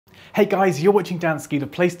Hey guys, you're watching Dansky, the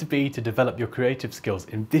place to be to develop your creative skills.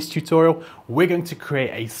 In this tutorial, we're going to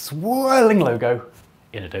create a swirling logo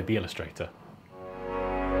in Adobe Illustrator.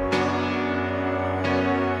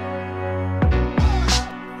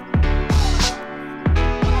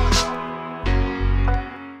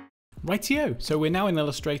 Rightio, so we're now in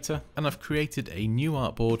Illustrator and I've created a new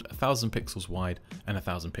artboard 1000 pixels wide and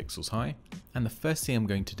 1000 pixels high. And the first thing I'm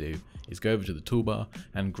going to do is go over to the toolbar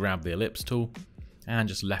and grab the Ellipse Tool and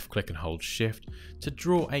just left click and hold shift to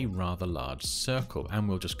draw a rather large circle, and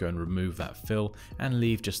we'll just go and remove that fill and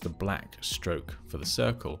leave just the black stroke for the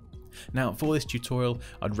circle. Now for this tutorial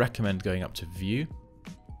I'd recommend going up to view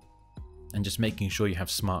and just making sure you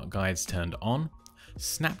have smart guides turned on,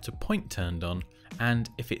 snap to point turned on, and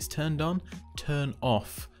if it's turned on, turn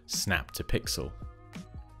off snap to pixel.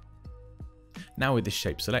 Now with this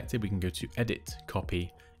shape selected, we can go to edit,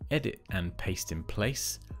 copy, edit and paste in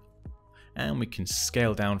place. And we can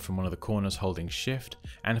scale down from one of the corners holding shift,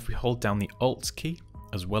 and if we hold down the Alt key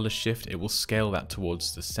as well as shift, it will scale that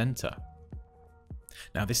towards the center.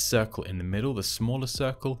 Now this circle in the middle, the smaller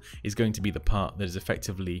circle, is going to be the part that is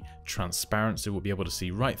effectively transparent, so we'll be able to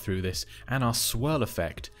see right through this, and our swirl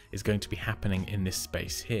effect is going to be happening in this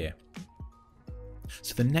space here.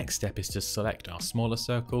 So the next step is to select our smaller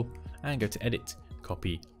circle and go to edit,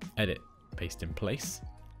 copy, edit, paste in place.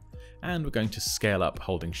 And we're going to scale up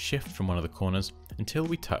holding shift from one of the corners until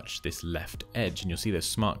we touch this left edge, and you'll see those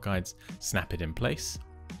smart guides snap it in place.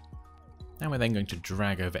 And we're then going to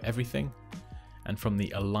drag over everything, and from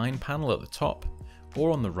the align panel at the top or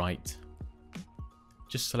on the right,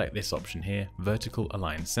 just select this option here, vertical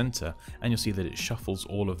align center, and you'll see that it shuffles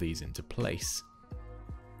all of these into place.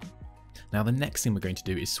 Now the next thing we're going to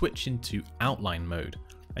do is switch into outline mode,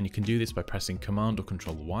 and you can do this by pressing Command or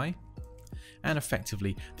Control Y. And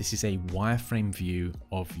effectively, this is a wireframe view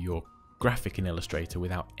of your graphic in Illustrator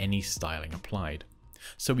without any styling applied.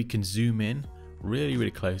 So we can zoom in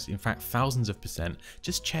really close, in fact thousands of %,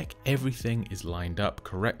 just check everything is lined up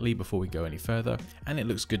correctly before we go any further, and it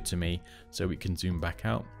looks good to me, so we can zoom back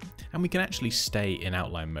out. And we can actually stay in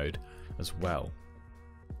outline mode as well.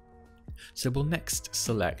 So we'll next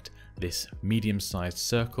select this medium-sized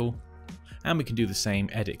circle, and we can do the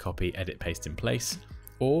same, edit, copy, edit, paste in place.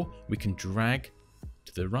 Or we can drag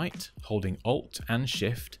to the right, holding Alt and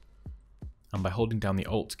Shift, and by holding down the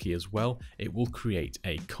Alt key as well, it will create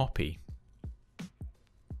a copy.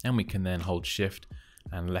 And we can then hold Shift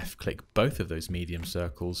and left click both of those medium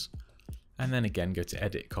circles, and then again go to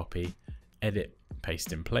Edit, Copy, Edit,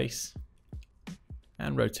 Paste in place,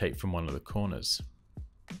 and rotate from one of the corners.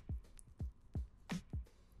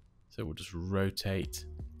 So we'll just rotate,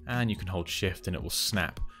 and you can hold Shift and it will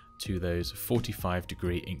snap to those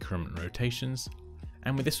 45-degree increment rotations,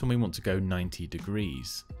 and with this one we want to go 90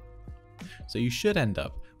 degrees. So you should end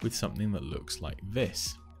up with something that looks like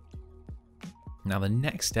this. Now the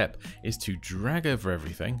next step is to drag over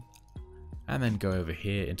everything and then go over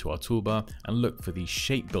here into our toolbar and look for the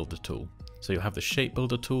Shape Builder tool. So you'll have the Shape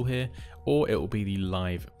Builder tool here, or it will be the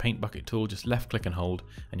live paint bucket tool. Just left click and hold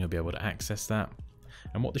and you'll be able to access that.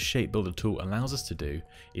 And what the Shape Builder tool allows us to do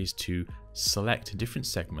is to select different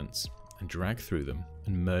segments and drag through them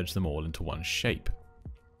and merge them all into one shape.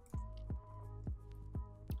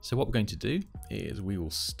 So what we're going to do is we will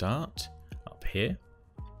start up here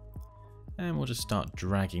and we'll just start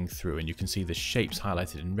dragging through, and you can see the shapes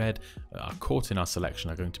highlighted in red that are caught in our selection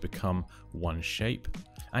are going to become one shape,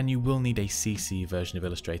 and you will need a CC version of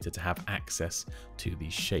Illustrator to have access to the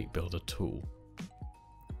Shape Builder tool.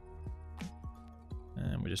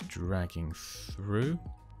 And we're just dragging through.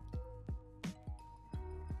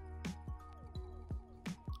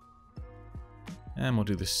 And we'll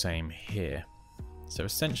do the same here. So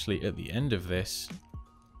essentially at the end of this,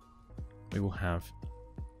 we will have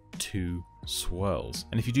two swirls.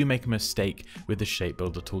 And if you do make a mistake with the Shape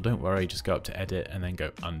Builder tool, don't worry, just go up to Edit and then go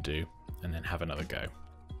Undo and then have another go.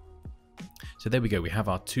 So there we go, we have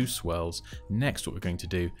our two swirls. Next what we're going to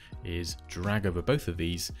do is drag over both of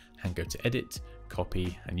these and go to Edit,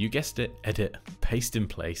 Copy, and you guessed it, Edit, Paste in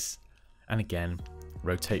place, and again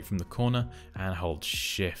rotate from the corner and hold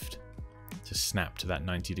Shift to snap to that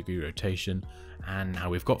 90-degree rotation. And now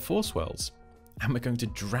we've got four swirls, and we're going to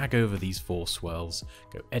drag over these four swirls,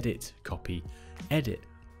 go Edit, Copy, Edit,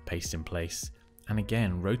 Paste in place, and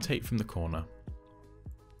again rotate from the corner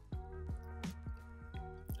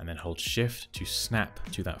and then hold Shift to snap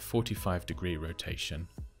to that 45-degree rotation.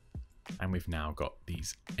 And we've now got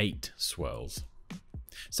these 8 swirls.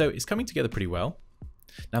 So it's coming together pretty well.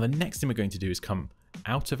 Now the next thing we're going to do is come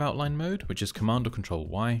out of outline mode, which is Command or Control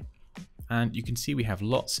Y. And you can see we have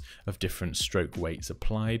lots of different stroke weights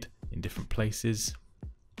applied in different places.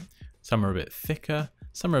 Some are a bit thicker,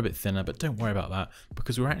 some are a bit thinner, but don't worry about that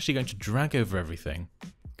because we're actually going to drag over everything.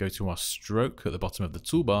 Go to our stroke at the bottom of the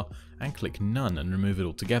toolbar and click none and remove it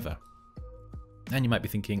all together. And you might be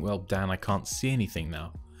thinking, well, Dan, I can't see anything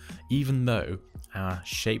now. Even though our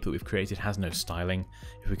shape that we've created has no styling,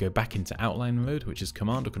 if we go back into outline mode, which is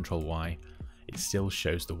Command or Control Y, it still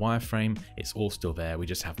shows the wireframe, it's all still there, we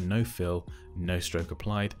just have no fill, no stroke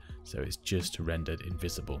applied, so it's just rendered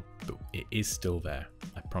invisible, but it is still there,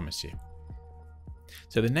 I promise you.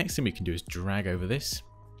 So the next thing we can do is drag over this,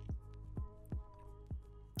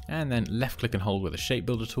 and then left click and hold where the shape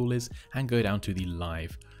builder tool is, and go down to the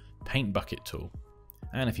live paint bucket tool.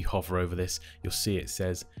 And if you hover over this, you'll see it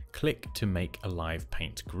says click to make a live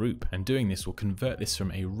paint group, and doing this will convert this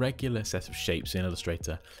from a regular set of shapes in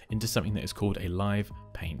Illustrator into something that is called a live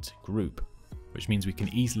paint group, which means we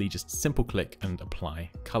can easily just simple click and apply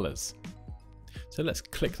colors. So let's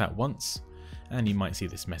click that once, and you might see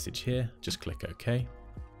this message here, just click OK.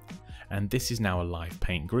 And this is now a live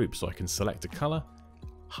paint group, so I can select a color,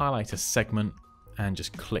 highlight a segment, and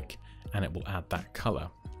just click, and it will add that color.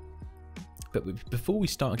 But before we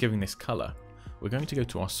start giving this color, we're going to go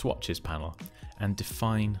to our swatches panel and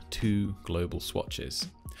define two global swatches.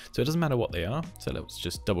 So it doesn't matter what they are. So let's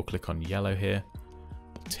just double click on yellow here,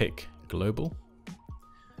 we'll tick global,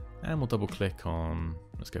 and we'll double click on,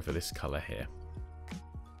 let's go for this color here,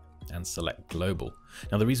 and select global.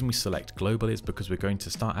 Now the reason we select global is because we're going to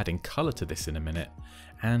start adding color to this in a minute.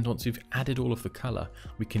 And once we've added all of the color,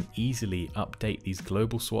 we can easily update these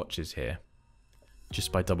global swatches here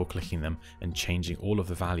just by double clicking them and changing all of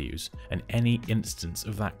the values, and any instance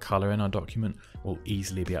of that color in our document will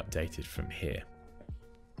easily be updated from here.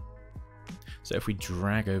 So if we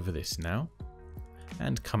drag over this now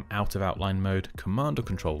and come out of outline mode, Command or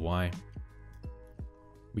Control Y,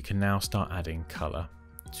 we can now start adding color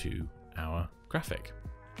to our graphic.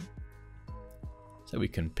 So we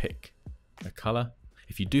can pick a color.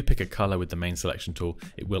 If you do pick a color with the main selection tool,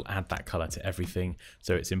 it will add that color to everything.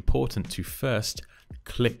 So it's important to first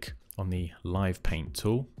click on the live paint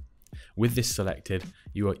tool. With this selected,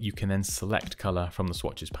 you can then select color from the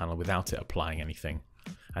swatches panel without it applying anything.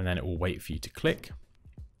 And then it will wait for you to click.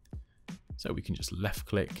 So we can just left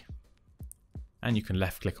click, and you can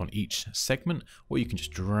left click on each segment, or you can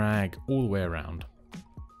just drag all the way around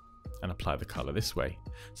and apply the color this way.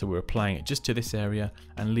 So we're applying it just to this area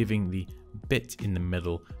and leaving the bit in the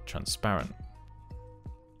middle transparent.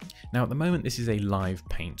 Now at the moment this is a live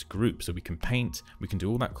paint group, so we can paint, we can do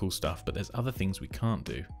all that cool stuff, but there's other things we can't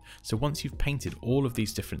do. So once you've painted all of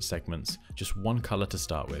these different segments, just one color to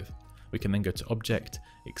start with, we can then go to Object,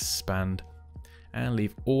 Expand, and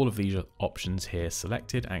leave all of these options here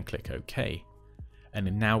selected and click OK. And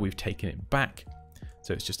then now we've taken it back,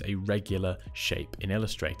 so it's just a regular shape in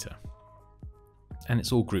Illustrator. And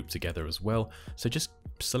it's all grouped together as well. So just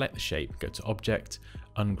select the shape, go to Object,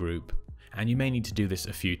 Ungroup, and you may need to do this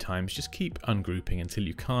a few times. Just keep ungrouping until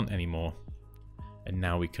you can't anymore. And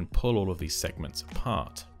now we can pull all of these segments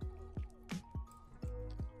apart.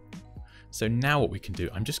 So now what we can do,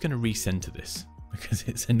 I'm just going to recenter this because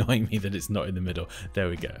it's annoying me that it's not in the middle. There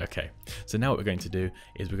we go. Okay. So now what we're going to do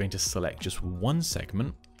is we're going to select just one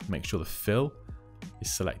segment, make sure the fill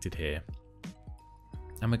is selected here.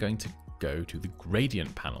 And we're going to go to the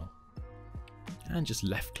gradient panel and just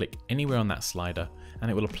left click anywhere on that slider,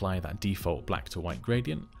 and it will apply that default black to white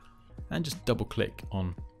gradient, and just double click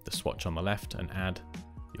on the swatch on the left and add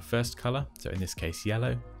your first color, so in this case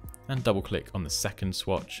yellow, and double click on the second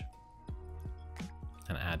swatch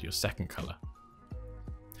and add your second color.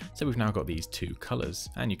 So we've now got these two colors,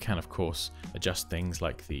 and you can of course adjust things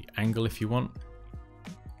like the angle if you want,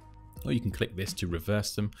 or you can click this to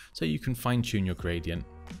reverse them so you can fine tune your gradient.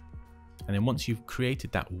 And then once you've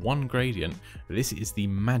created that one gradient, this is the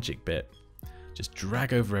magic bit. Just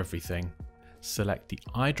drag over everything, select the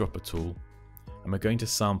eyedropper tool, and we're going to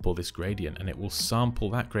sample this gradient, and it will sample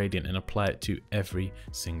that gradient and apply it to every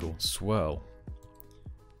single swirl.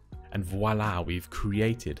 And voila, we've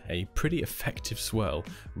created a pretty effective swirl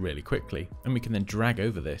really quickly. And we can then drag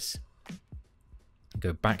over this,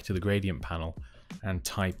 go back to the gradient panel and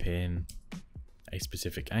type in a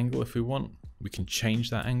specific angle if we want. We can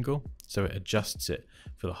change that angle so it adjusts it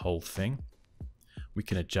for the whole thing. We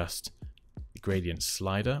can adjust the gradient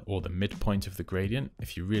slider or the midpoint of the gradient.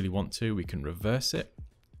 If you really want to, we can reverse it.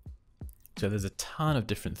 So there's a ton of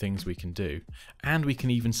different things we can do, and we can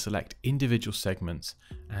even select individual segments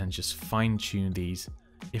and just fine tune these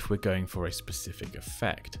if we're going for a specific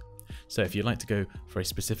effect. So if you'd like to go for a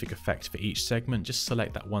specific effect for each segment, just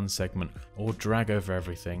select that one segment or drag over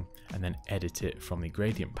everything and then edit it from the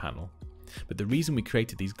gradient panel. But the reason we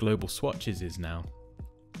created these global swatches is now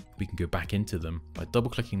we can go back into them by double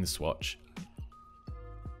clicking the swatch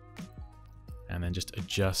and then just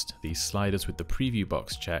adjust these sliders with the preview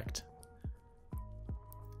box checked.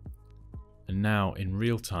 And now in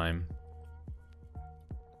real time,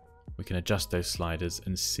 we can adjust those sliders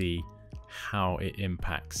and see how it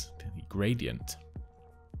impacts the gradient.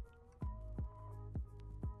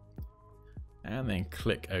 And then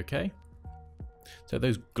click OK. So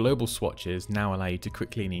those global swatches now allow you to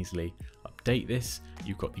quickly and easily update this.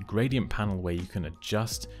 You've got the gradient panel where you can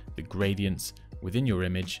adjust the gradients within your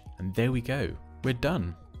image, and there we go, we're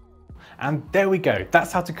done. And there we go,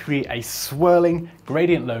 that's how to create a swirling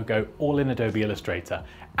gradient logo all in Adobe Illustrator.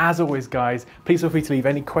 As always guys, please feel free to leave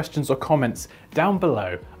any questions or comments down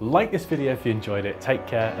below. Like this video if you enjoyed it, take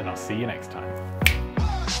care, and I'll see you next time.